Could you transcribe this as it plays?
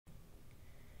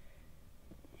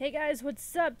Hey guys,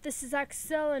 what's up? This is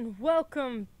Axel and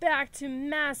welcome back to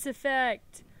Mass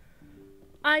Effect.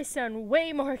 I sound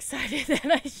way more excited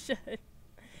than I should.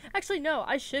 Actually, no,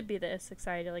 I should be this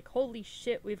excited. Like, holy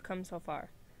shit, we've come so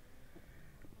far.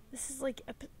 This is like,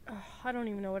 I don't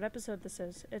even know what episode this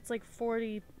is. It's like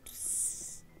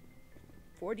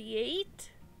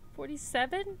 48?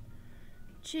 47?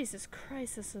 Jesus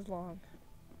Christ, this is long.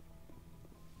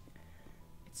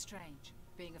 It's strange,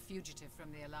 being a fugitive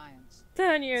from the Alliance.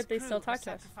 Down here, they still talk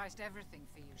to us. Sacrificed everything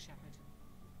for you, Shepard.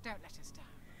 Don't let us down.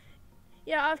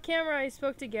 Yeah, off camera, I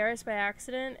spoke to Garrus by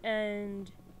accident,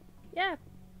 and yeah,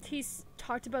 he's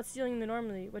talked about stealing the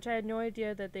Normandy, which I had no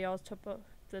idea that they all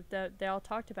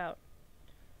talked about.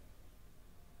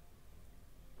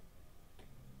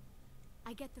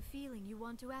 I get the feeling you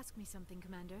want to ask me something,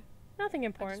 Commander. Nothing I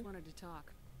important. just wanted to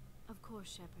talk. Of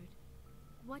course, Shepard.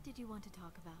 What did you want to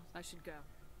talk about? I should go.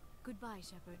 Goodbye,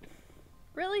 Shepard.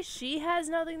 Really, she has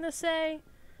nothing to say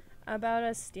about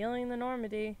us stealing the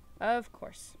Normandy? Of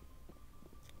course.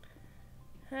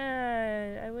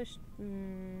 I wish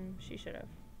she should have.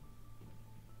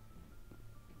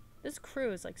 This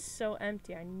crew is like so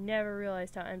empty. I never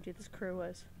realized how empty this crew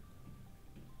was.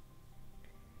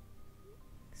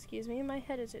 Excuse me, my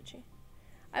head is itchy.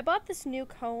 I bought this new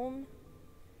comb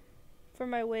for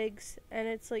my wigs, and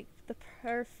it's like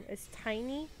it's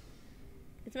tiny.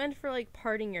 It's meant for like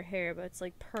parting your hair, but it's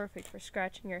like perfect for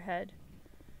scratching your head.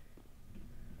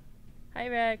 Hi,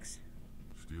 Rex.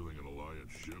 Stealing an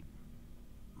Alliance ship?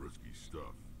 Risky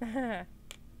stuff. Huzzah!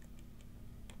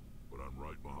 But I'm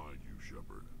right behind you,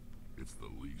 Shepard. It's the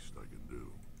least I can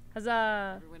do.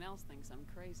 Everyone else thinks I'm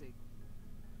crazy.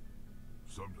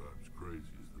 Sometimes crazy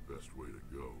is the best way to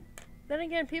go. Then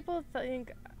again, people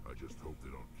think... I just hope they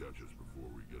don't catch us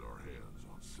before we get our hands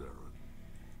on Saren.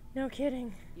 No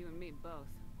kidding. You and me both.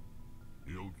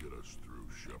 You'll get us through,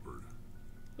 Shepard.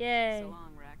 Yay. So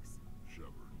long, Rex.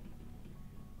 Shepard.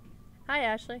 Hi,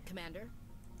 Ashley. Commander,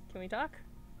 Can we talk?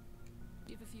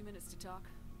 Do you have a few minutes to talk?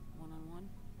 One-on-one?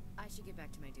 I should get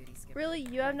back to my duty, Skipper. Really?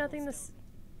 You have nothing to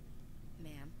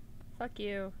Ma'am. Fuck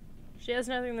you. She has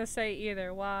nothing to say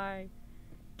either. Why?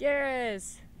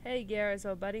 Garrus! Hey, Garrus,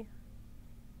 old buddy.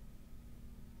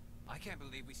 I can't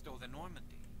believe we stole the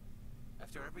Normandy.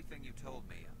 After everything you told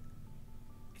me,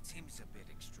 it seems a bit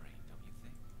extreme, don't you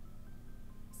think?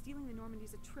 Stealing the Normandy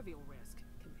is a trivial risk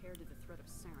compared to the threat of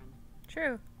Saren.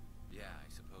 True. Yeah, I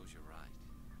suppose you're right.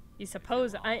 You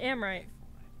suppose I am We'll right. pay for it.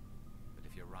 But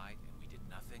if you're right and we did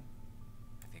nothing,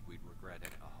 I think we'd regret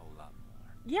it a whole lot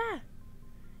more. Yeah.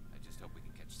 I just hope we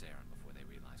can catch Saren before they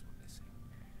realize we're missing.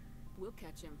 We'll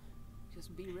catch him.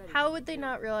 Just be ready. How would they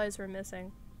not realize we're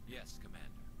missing? Yes, Commander.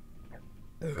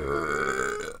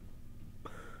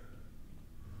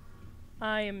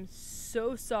 I am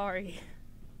so sorry.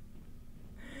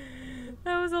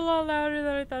 That was a lot louder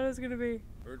than I thought it was gonna be.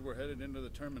 Heard we're headed into the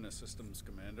Terminus systems,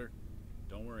 Commander.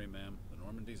 Don't worry, ma'am. The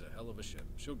Normandy's a hell of a ship.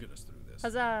 She'll get us through this.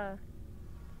 Huzzah.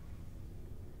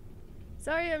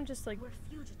 Sorry, I'm just like... We're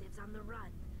fugitives on the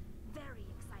run. Very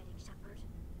exciting, Shepard.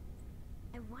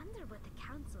 I wonder what the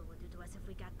Council would do to us if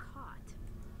we got caught.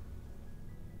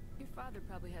 Your father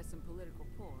probably has some political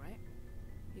pull, right?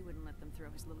 He wouldn't let them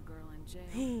throw his little girl in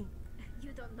jail.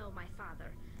 You don't know my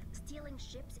father. Stealing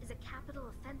ships is a capital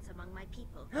offense among my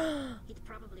people. He'd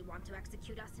probably want to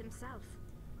execute us himself.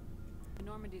 The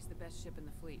Normandy's the best ship in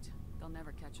the fleet. They'll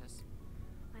never catch us.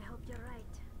 I hope you're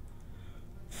right.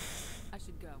 I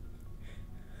should go.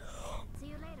 See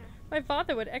you later. My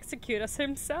father would execute us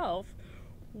himself.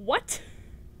 What?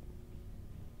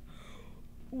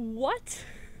 What?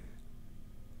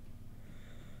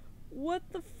 What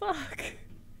the fuck?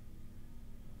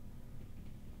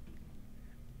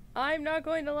 I'm not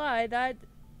going to lie, that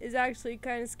is actually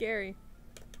kind of scary.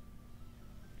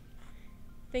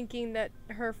 Thinking that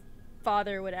her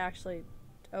father would actually...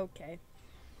 Okay.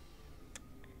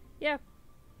 Yeah.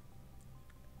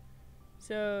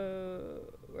 So,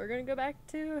 we're gonna go back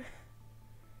to...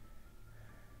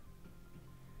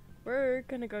 We're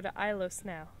gonna go to Ilos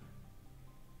now.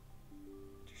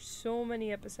 There's so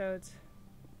many episodes.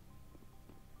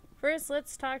 First,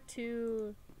 let's talk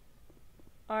to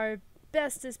our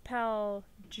bestest pal,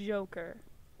 Joker.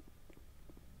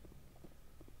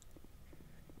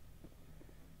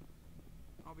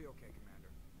 I'll be okay, Commander.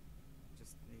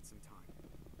 Just need some time.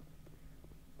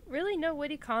 Really? No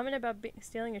witty comment about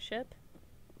stealing a ship?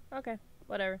 Okay,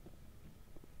 whatever.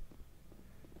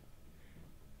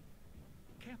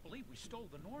 Can't believe we stole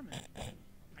the Normandy.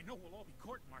 I know we'll all be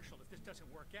court-martialed if this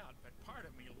doesn't work out, but part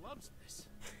of me loves this.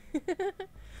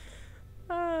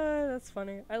 That's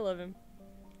funny. I love him.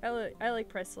 I like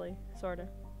Presley, sorta.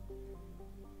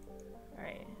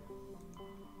 Alright.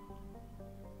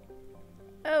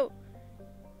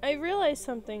 I realized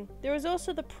something. There was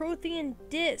also the Prothean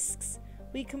discs.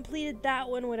 We completed that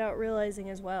one without realizing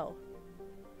as well.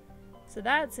 So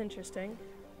that's interesting.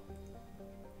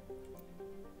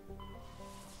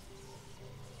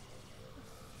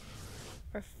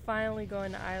 We're finally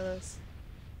going to Ilos.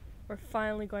 We're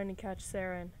finally going to catch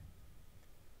Saren.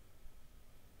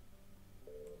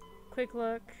 Quick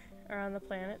look around the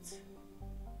planets.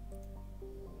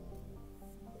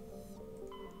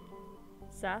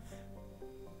 Zeph.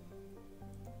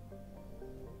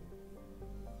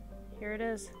 Here it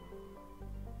is.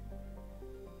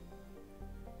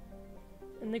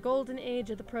 In the golden age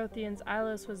of the Protheans,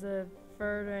 Ilos was a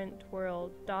verdant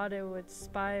world, dotted with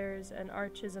spires and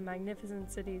arches of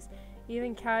magnificent cities.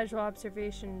 Even casual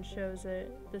observation shows that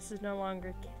this is no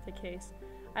longer the case.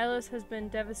 Ilos has been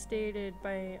devastated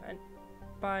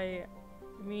by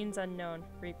means unknown,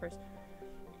 Reapers.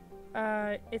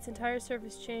 Its entire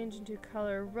surface changed into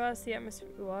color rust, the atmosphere.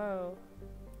 Whoa.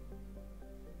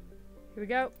 Here we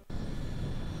go.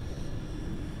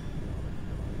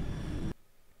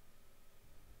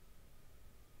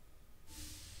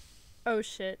 Oh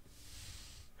shit.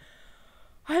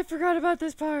 I forgot about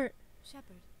this part.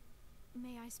 Shepard,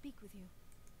 may I speak with you?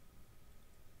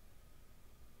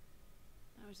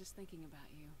 I was just thinking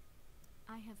about you.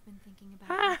 I have been thinking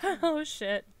about you too, Oh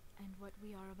shit. and what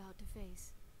we are about to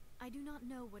face. I do not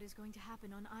know what is going to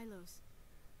happen on Ilos.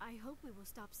 I hope we will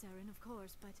stop Saren, of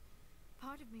course, but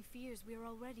part of me fears we are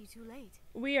already too late.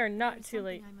 We are There not is too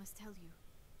late. something I must tell you,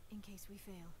 in case we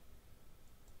fail.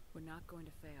 We're not going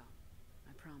to fail.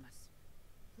 I promise.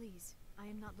 Please, I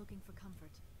am not looking for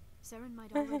comfort. Saren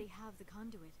might already have the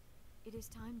conduit. It is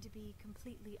time to be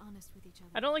completely honest with each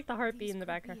other. I don't like the heartbeat These in the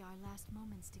could background. be our last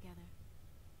moments together.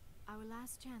 Our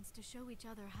last chance to show each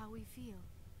other how we feel.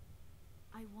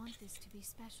 I want this to be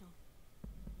special.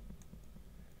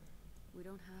 We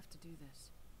don't have to do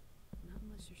this. Not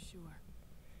unless you're sure.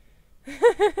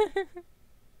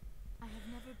 I have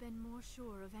never been more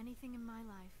sure of anything in my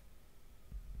life.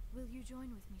 Will you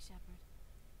join with me, Shepard?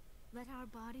 Let our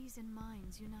bodies and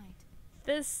minds unite.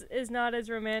 This is not as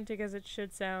romantic as it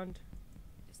should sound.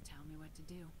 Just tell me what to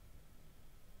do.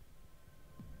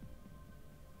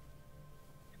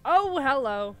 Oh,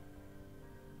 hello.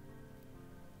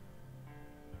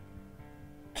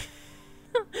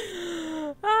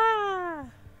 Ah.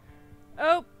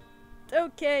 Oh,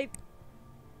 okay.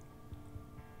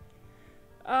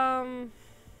 Oh,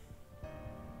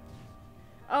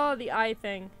 the eye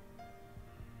thing.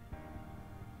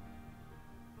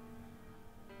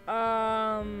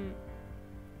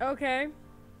 Okay.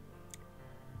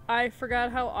 I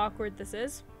forgot how awkward this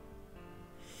is.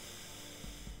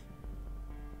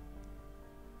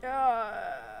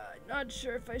 Not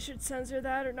sure if I should censor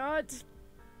that or not.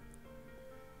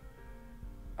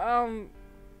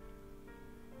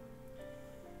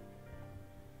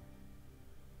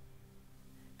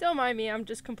 Don't mind me, I'm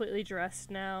just completely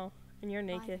dressed now, and you're By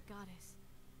naked. the goddess.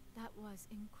 That was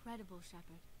incredible,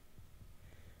 Shepard.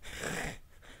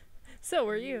 So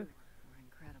were you. We're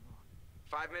incredible.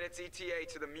 5 minutes ETA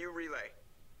to the Mu relay.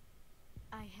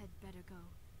 I had better go.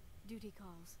 Duty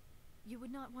calls. You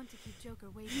would not want to keep Joker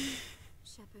waiting.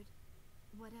 Shepard,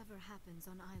 whatever happens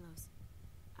on Ilos,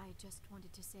 I just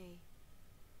wanted to say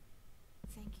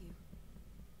thank you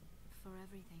for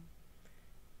everything.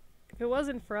 If it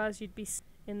wasn't for us, you'd be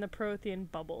in the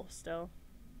Prothean bubble still.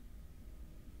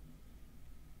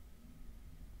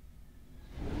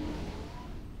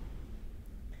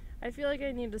 I feel like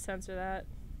I need to censor that.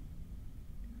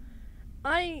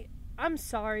 I'm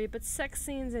sorry, but sex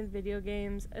scenes in video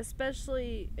games,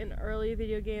 especially in early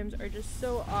video games, are just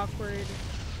so awkward,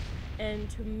 and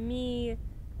to me,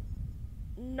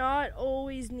 not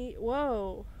always need.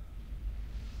 Whoa,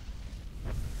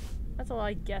 that's a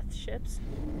lot of Geth ships.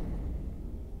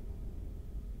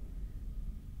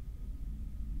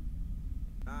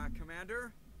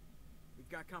 Commander? We've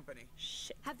got company.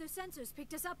 Shit. Have their sensors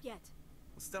picked us up yet?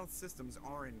 Well, stealth systems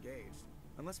are engaged.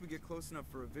 Unless we get close enough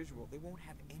for a visual, they won't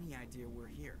have any idea we're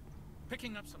here.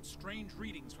 Picking up some strange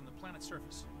readings from the planet's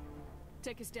surface.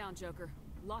 Take us down, Joker.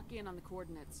 Lock in on the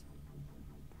coordinates.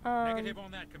 Negative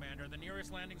on that, Commander. The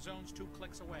nearest landing zone's 2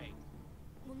 clicks away.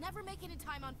 We'll never make it in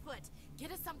time on foot.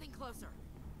 Get us something closer.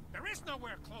 There is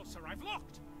nowhere closer. I've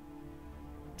looked.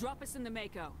 Drop us in the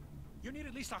Mako. You need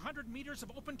at least 100 meters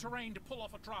of open terrain to pull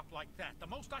off a drop like that. The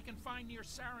most I can find near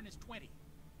Saren is 20.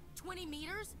 20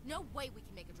 meters? No way we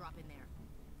can make a drop in there.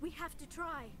 We have to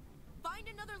try. Find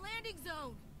another landing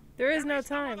zone. There is no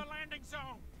time. No other landing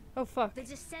zone. Oh fuck. The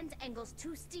descent angle's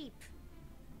too steep.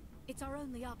 It's our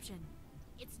only option.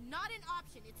 It's not an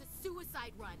option. It's a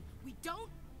suicide run. We don't...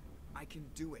 I can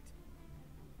do it.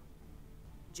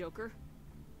 Joker?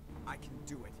 I can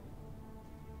do it.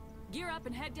 Gear up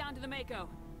and head down to the Mako.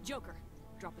 Joker,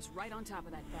 drop us right on top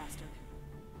of that bastard.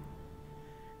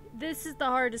 This is the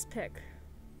hardest pick.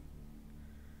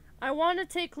 I want to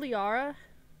take Liara,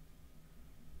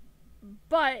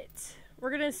 but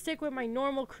we're gonna stick with my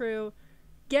normal crew,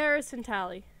 Garrus and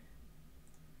Tally.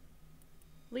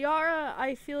 Liara,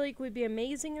 I feel like would be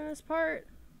amazing in this part,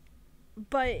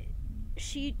 but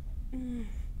she...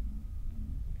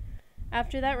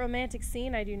 After that romantic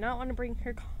scene, I do not want to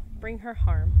bring her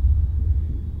harm.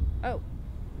 Oh.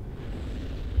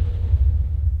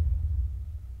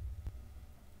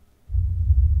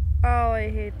 Oh, I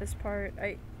hate this part.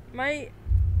 My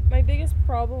biggest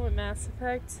problem with Mass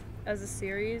Effect as a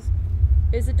series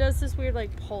is it does this weird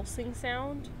like pulsing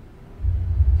sound.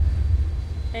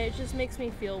 And it just makes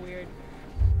me feel weird.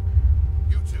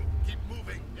 You two, keep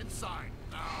moving inside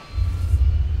now.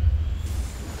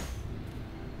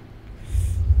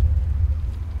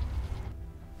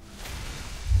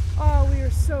 Oh, we were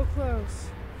so close.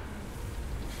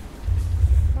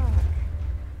 Fuck.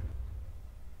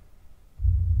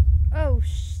 Oh,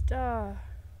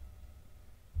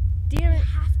 damn We it.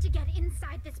 have to get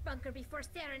inside this bunker before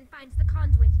Saren finds the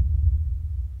conduit.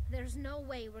 There's no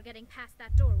way we're getting past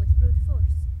that door with brute force.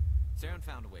 Saren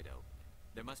found a way to open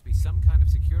it. There must be some kind of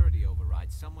security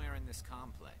override somewhere in this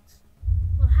complex.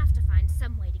 We'll have to find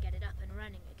some way to get it up and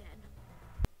running again.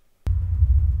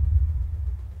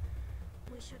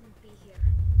 We shouldn't be here.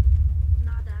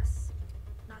 Not us,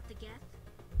 not the Geth,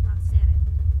 not Saren.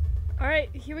 Alright,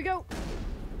 here we go.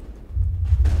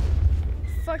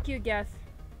 Fuck you, Geth.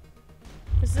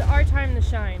 This is our time to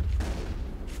shine.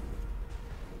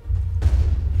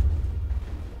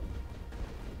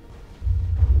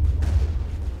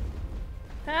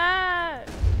 Ah!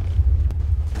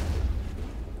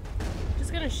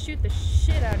 Just gonna shoot the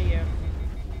shit out of you.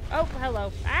 Oh,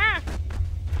 hello. Ah!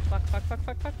 Fuck, fuck, fuck,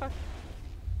 fuck, fuck, fuck.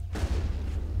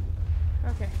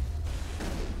 Okay.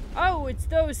 Oh, it's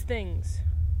those things.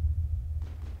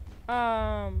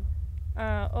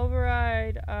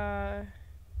 Override,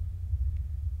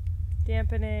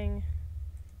 dampening,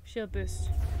 shield boost.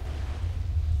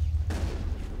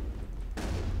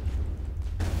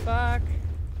 Fuck.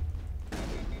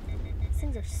 These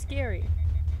things are scary.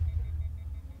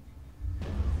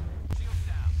 Shield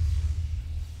down.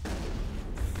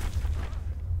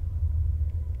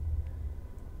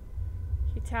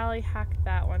 Tally hacked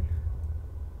that one.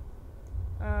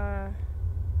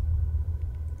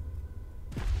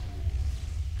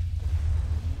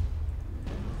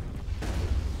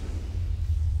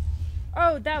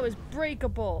 Oh, that was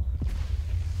breakable.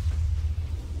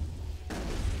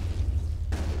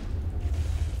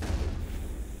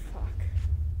 Fuck.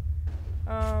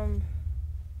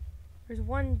 There's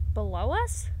one below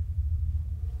us?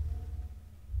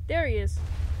 There he is.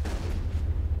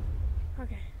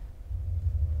 Okay.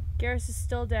 Garrus is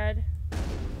still dead.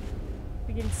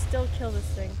 We can still kill this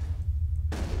thing.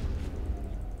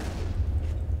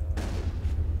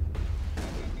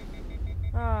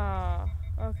 Ah,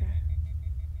 okay.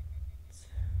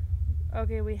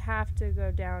 Okay, we have to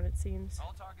go down, it seems.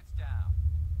 All targets down.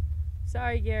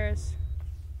 Sorry, Garrus.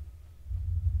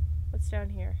 What's down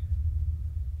here?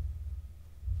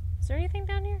 Is there anything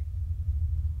down here?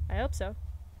 I hope so.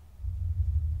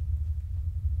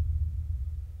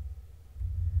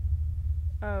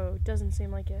 Oh, doesn't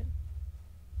seem like it.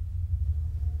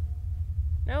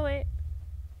 No, wait.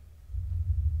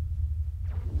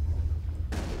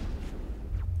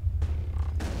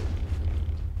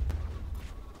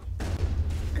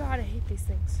 God, I hate these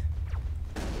things.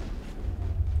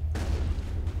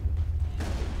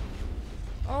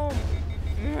 Oh,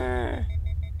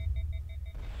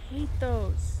 hate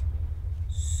those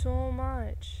so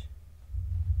much.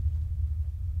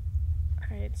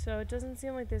 Alright, so it doesn't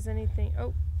seem like there's anything.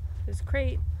 Oh, there's a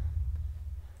crate.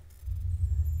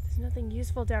 There's nothing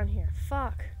useful down here.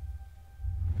 Fuck.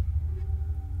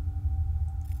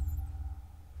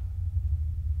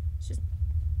 It's just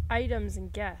items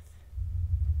and Geth.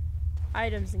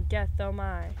 Items and Geth, oh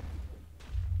my.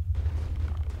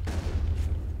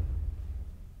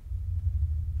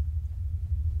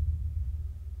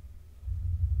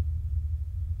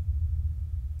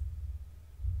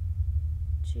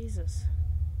 Jesus.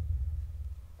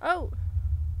 Oh!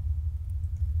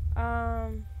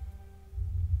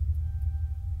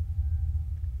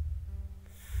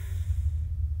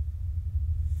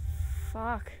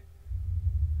 Fuck.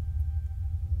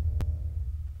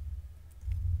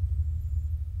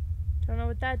 Don't know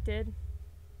what that did.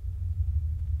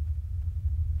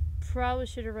 Probably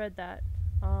should have read that.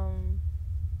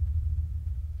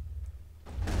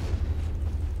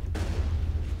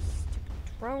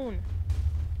 prone.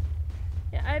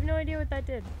 Yeah, I have no idea what that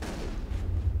did.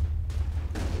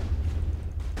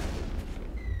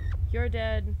 You're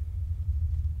dead.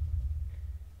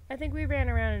 I think we ran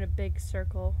around in a big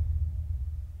circle.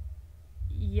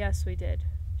 Yes, we did.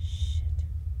 Shit.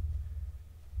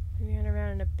 We ran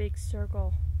around in a big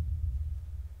circle.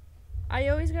 I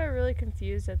always got really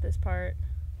confused at this part.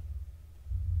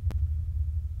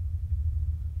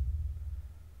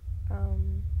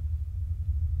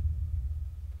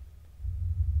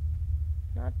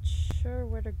 Not sure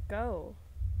where to go.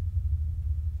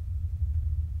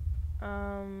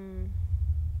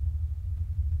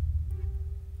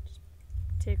 Just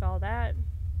take all that.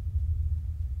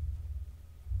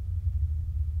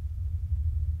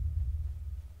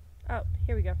 Oh,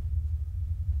 here we go.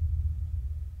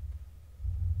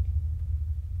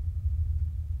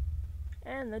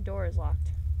 And the door is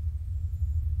locked.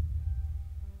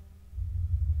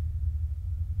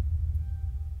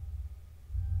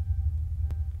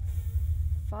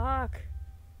 Fuck.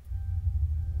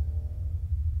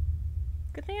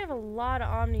 Good thing I have a lot of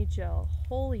Omni Gel.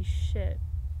 Holy shit.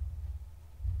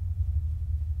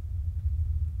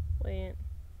 Wait.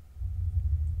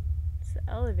 It's the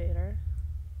elevator.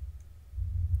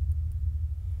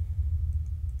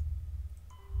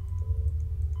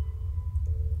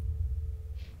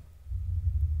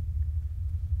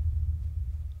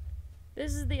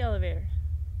 This is the elevator.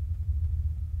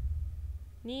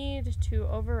 Need to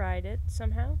override it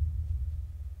somehow.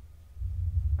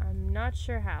 I'm not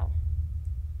sure how.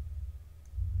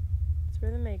 That's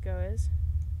where the Mako is.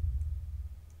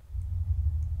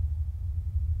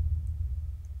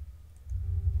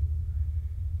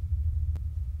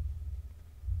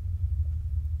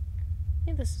 I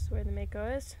think this is where the Mako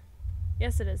is.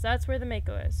 Yes, it is. That's where the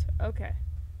Mako is. Okay.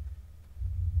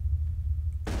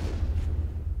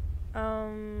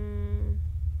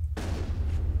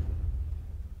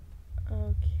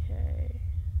 Okay.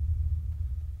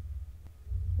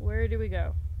 Where do we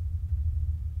go?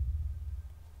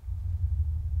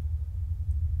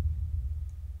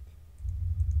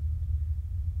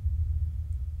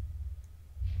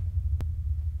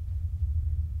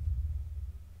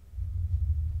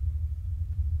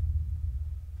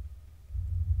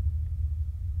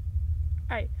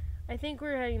 Alright, I think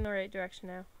we're heading in the right direction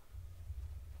now.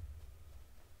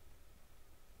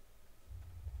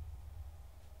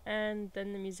 And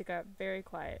then the music got very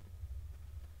quiet.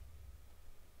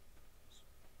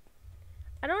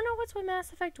 I don't know what's with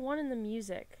Mass Effect 1 and the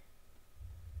music.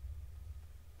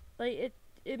 Like,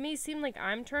 it may seem like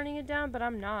I'm turning it down, but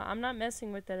I'm not. I'm not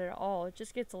messing with it at all. It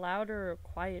just gets louder or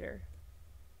quieter.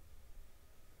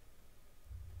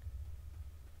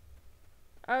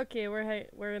 Okay,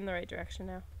 we're in the right direction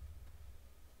now.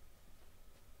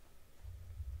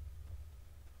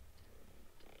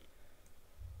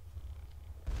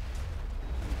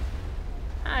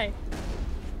 Hi.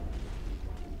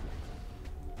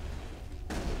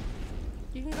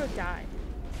 You can go die.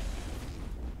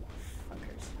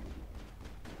 Fuckers.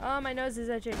 Oh, my nose is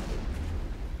itching.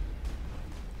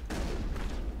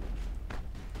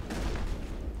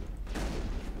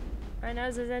 My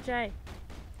nose is itchy.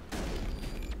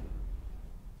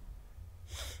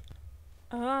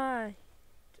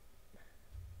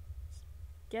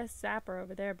 Guess Zapper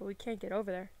over there, but we can't get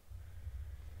over there.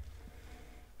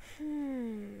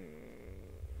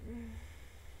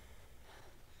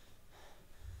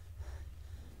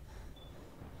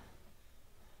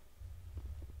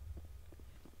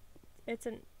 It's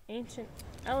an ancient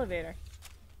elevator.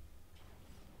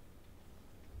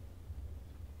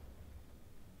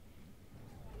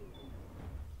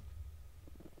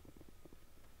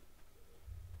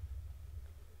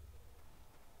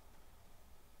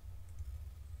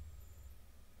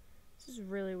 This is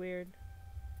really weird.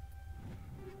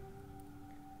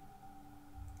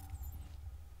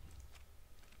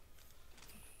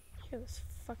 Hear this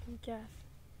fucking gas.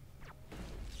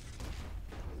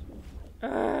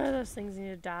 Those things need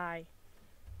to die.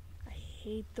 I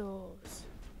hate those.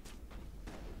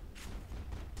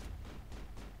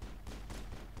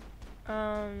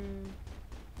 Can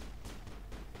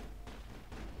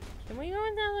we go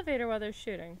in the elevator while they're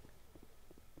shooting?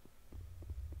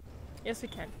 Yes, we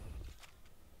can.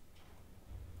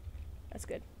 That's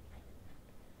good.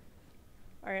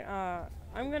 Alright,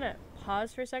 I'm gonna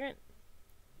pause for a second.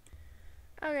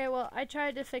 Okay, well, I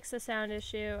tried to fix the sound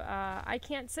issue. I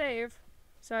can't save,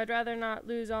 so I'd rather not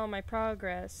lose all my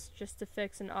progress just to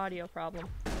fix an audio problem.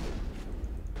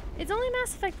 It's only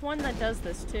Mass Effect 1 that does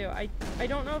this, too. I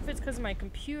don't know if it's because of my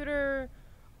computer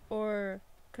or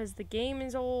because the game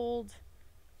is old.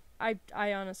 I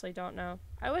honestly don't know.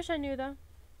 I wish I knew, though.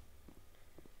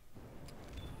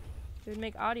 It would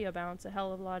make audio balance a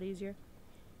hell of a lot easier.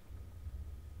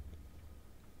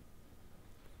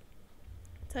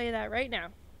 I'll tell you that right now.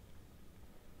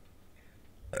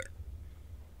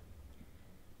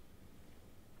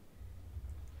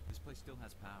 This place still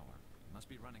has power. It must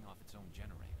be running off its own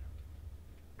generator.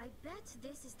 I bet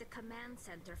this is the command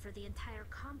center for the entire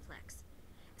complex.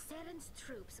 Saren's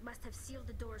troops must have sealed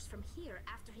the doors from here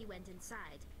after he went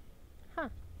inside. Huh.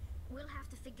 We'll have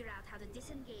to figure out how to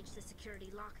disengage the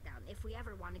security lockdown if we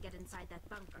ever want to get inside that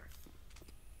bunker.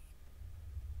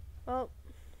 Well,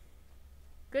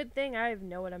 good thing I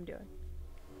know what I'm doing.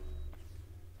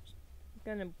 I'm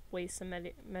gonna waste some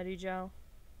Medigel.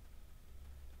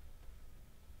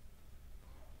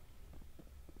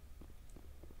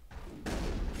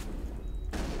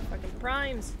 Fucking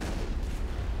primes.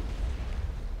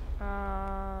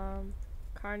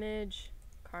 Carnage.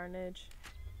 Carnage.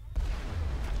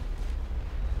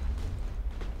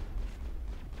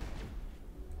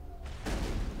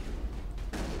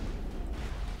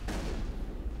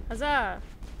 Huzzah!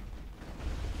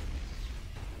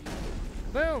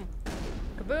 Kaboom!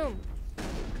 Kaboom!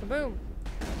 Kaboom!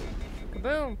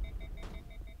 Kaboom!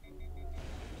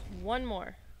 One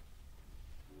more.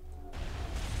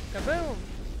 Kaboom!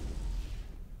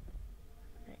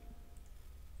 Right.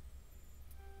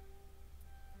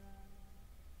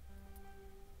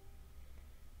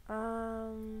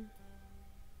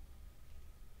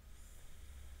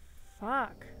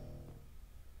 Fuck.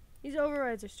 These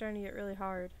overrides are starting to get really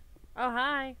hard. Oh,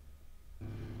 hi.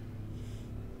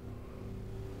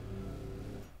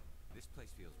 This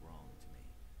place feels wrong to me,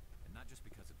 and not just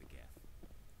because of the Geth.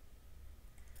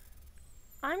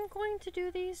 I'm going to do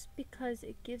these because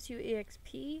it gives you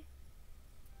EXP,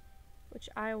 which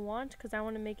I want because I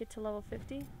want to make it to level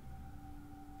 50.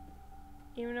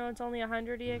 Even though it's only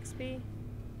 100 EXP.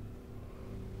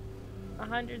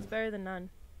 100's better than none.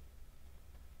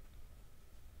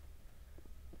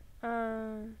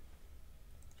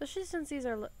 Especially since these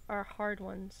are hard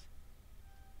ones.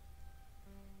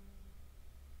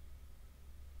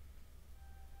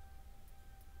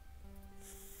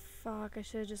 Fuck, I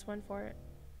should have just went for it.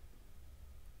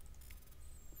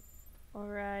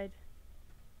 Alright.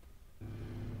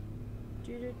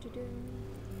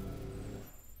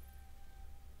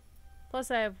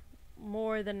 Plus I have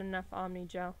more than enough Omni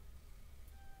Gel.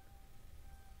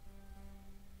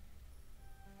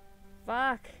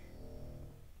 Fuck.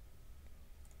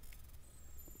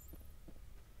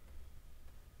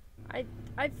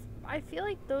 I feel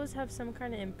like those have some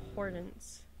kind of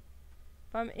importance.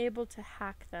 If I'm able to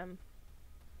hack them.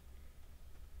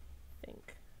 I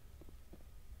think.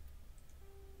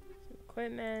 Some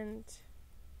equipment.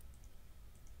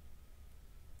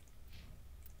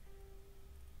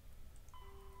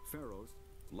 Pharaohs,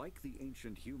 like the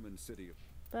ancient human city of...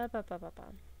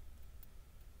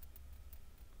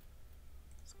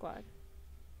 Squad.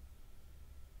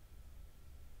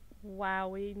 Wow,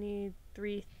 we need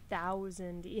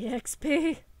 3,000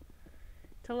 EXP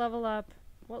to level up.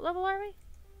 What level are we?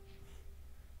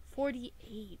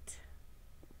 48.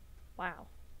 Wow.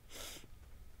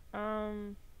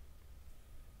 Come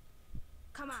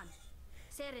on.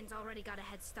 Saren's already got a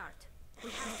head start.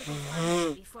 We have to go find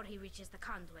him before he reaches the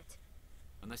conduit.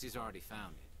 Unless he's already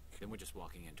found it, then we're just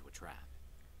walking into a trap.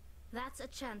 That's a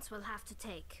chance we'll have to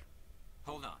take.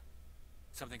 Hold on.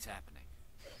 Something's happening.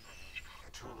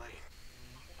 Too late.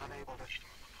 Unable to...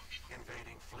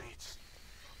 Invading fleets.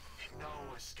 No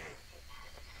escape.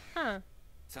 Huh.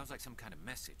 Sounds like some kind of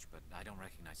message, but I don't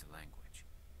recognize the language.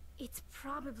 It's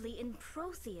probably in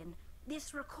Prothean.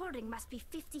 This recording must be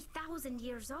 50,000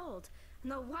 years old.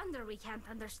 No wonder we can't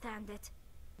understand it.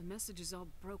 The message is all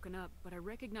broken up, but I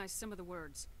recognize some of the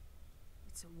words.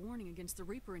 It's a warning against the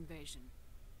Reaper invasion.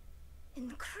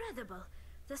 Incredible.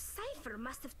 The cipher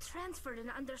must have transferred an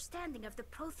understanding of the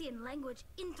Prothean language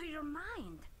into your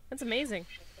mind. That's amazing.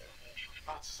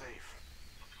 Not safe.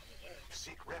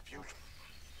 Seek refuge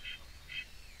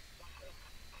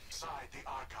inside the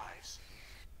archives.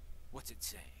 What's it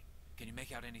saying? Can you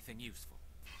make out anything useful?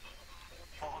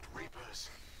 Fought Reapers.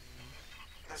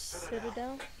 The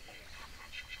Citadel?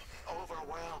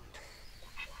 Overwhelmed.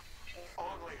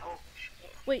 Only hope.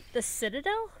 Wait, the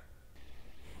Citadel?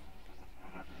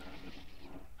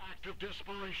 Act of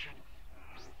desperation.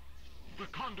 The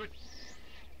conduit.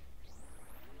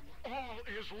 All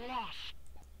is lost.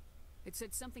 It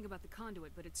said something about the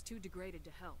conduit, but it's too degraded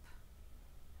to help.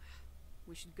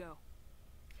 We should go.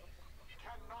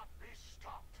 Cannot be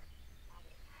stopped.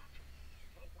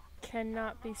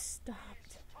 Cannot be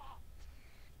stopped.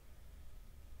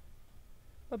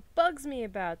 What bugs me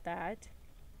about that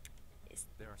is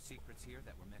there are secrets here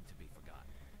that were meant to be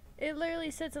forgotten. It literally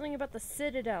said something about the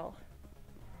Citadel.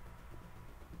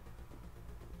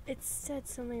 It said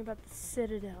something about the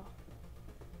Citadel.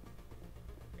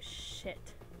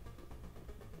 Shit.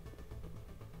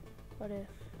 What if?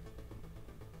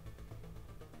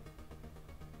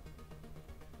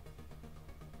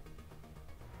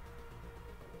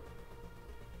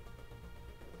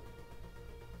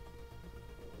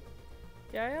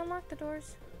 Did I unlock the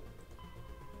doors?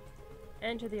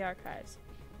 Enter the archives.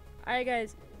 Alright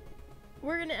guys,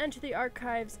 we're gonna enter the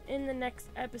archives in the next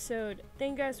episode.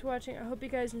 Thank you guys for watching. I hope you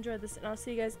guys enjoyed this, and I'll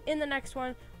see you guys in the next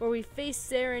one where we face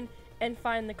Saren and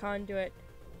find the conduit.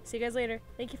 See you guys later.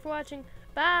 Thank you for watching.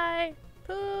 Bye!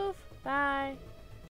 Poof! Bye!